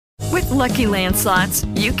Lucky Land Slots,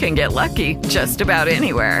 you can get lucky just about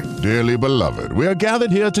anywhere. Dearly beloved, we are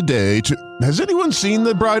gathered here today to... Has anyone seen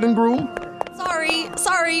the bride and groom?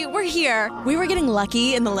 Sorry, we're here. We were getting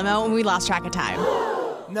lucky in the limo and we lost track of time.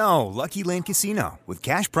 No, Lucky Land Casino, with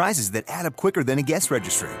cash prizes that add up quicker than a guest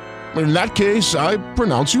registry. In that case, I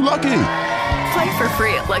pronounce you lucky. Play for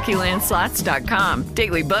free at LuckyLandSlots.com.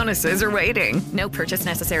 Daily bonuses are waiting. No purchase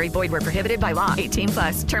necessary. Void where prohibited by law.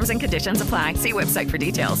 18+. Terms and conditions apply. See website for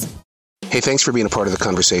details. Hey, thanks for being a part of the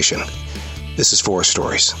conversation. This is Forest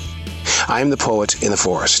Stories. I am the Poet in the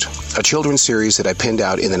Forest, a children's series that I penned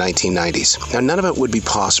out in the 1990s. Now, none of it would be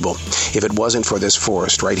possible if it wasn't for this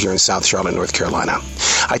forest right here in South Charlotte, North Carolina.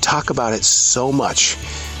 I talk about it so much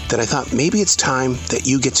that I thought maybe it's time that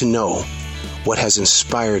you get to know what has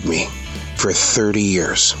inspired me for 30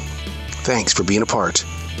 years. Thanks for being a part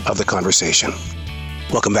of the conversation.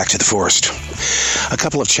 Welcome back to the forest. A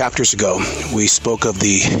couple of chapters ago, we spoke of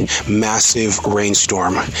the massive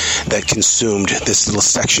rainstorm that consumed this little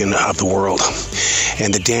section of the world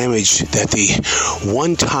and the damage that the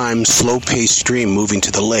one-time slow-paced stream moving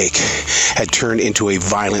to the lake had turned into a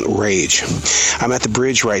violent rage. I'm at the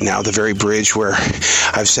bridge right now, the very bridge where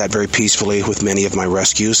I've sat very peacefully with many of my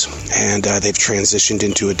rescues, and they've transitioned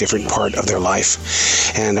into a different part of their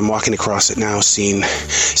life. And I'm walking across it now, seeing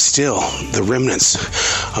still the remnants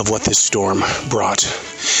of what this storm brought.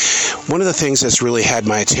 One of the things that's really had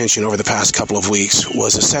my attention over the past couple of weeks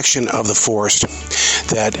was a section of the forest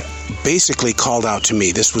that basically called out to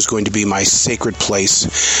me. This was going to be my sacred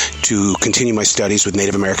place to continue my studies with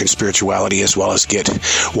Native American spirituality as well as get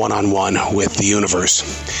one-on-one with the universe.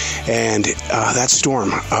 And that storm,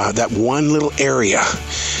 that one little area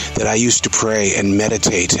that I used to pray and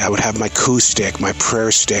meditate, I would have my coup stick, my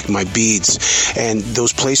prayer stick, my beads, and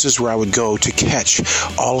those places where I would go to catch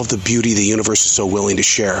all of the beauty the universe is so willing to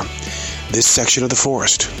share. This section of the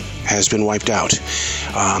forest has been wiped out.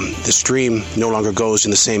 The stream no longer goes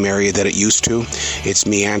in the same area that it used to. It's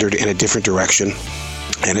meandered in a different direction.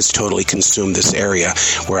 And it's totally consumed this area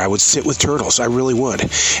where I would sit with turtles. I really would.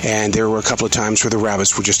 And there were a couple of times where the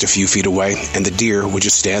rabbits were just a few feet away, and the deer would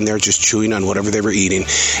just stand there just chewing on whatever they were eating.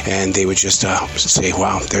 And they would just say,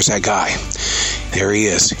 wow, there's that guy. There he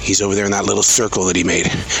is. He's over there in that little circle that he made,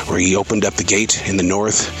 where he opened up the gate in the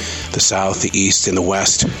north, the south, the east, and the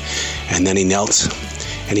west. And then he knelt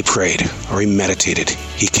and he prayed, or he meditated.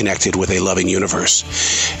 He connected with a loving universe.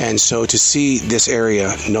 And so to see this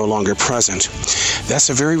area no longer present, that's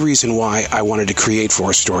the very reason why I wanted to create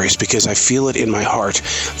Forest Stories, because I feel it in my heart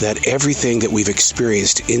that everything that we've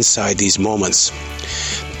experienced inside these moments,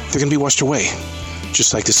 they're going to be washed away,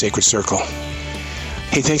 just like the sacred circle.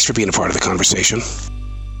 Hey, thanks for being a part of the conversation.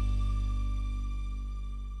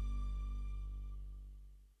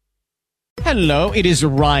 Hello, it is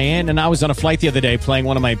Ryan, and I was on a flight the other day playing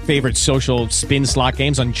one of my favorite social spin slot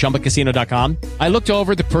games on ChumbaCasino.com. I looked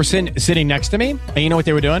over at the person sitting next to me, and you know what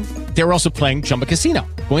they were doing? They were also playing Chumba Casino.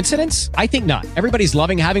 Coincidence? I think not. Everybody's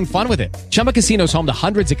loving having fun with it. Chumba Casino is home to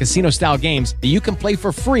hundreds of casino-style games that you can play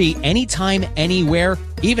for free anytime, anywhere,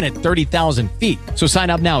 even at 30,000 feet. So sign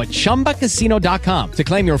up now at ChumbaCasino.com to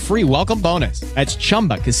claim your free welcome bonus. That's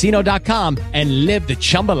ChumbaCasino.com and live the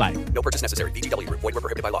Chumba life. No purchase necessary. VGW. Void where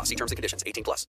prohibited by law. See terms and conditions. 18+.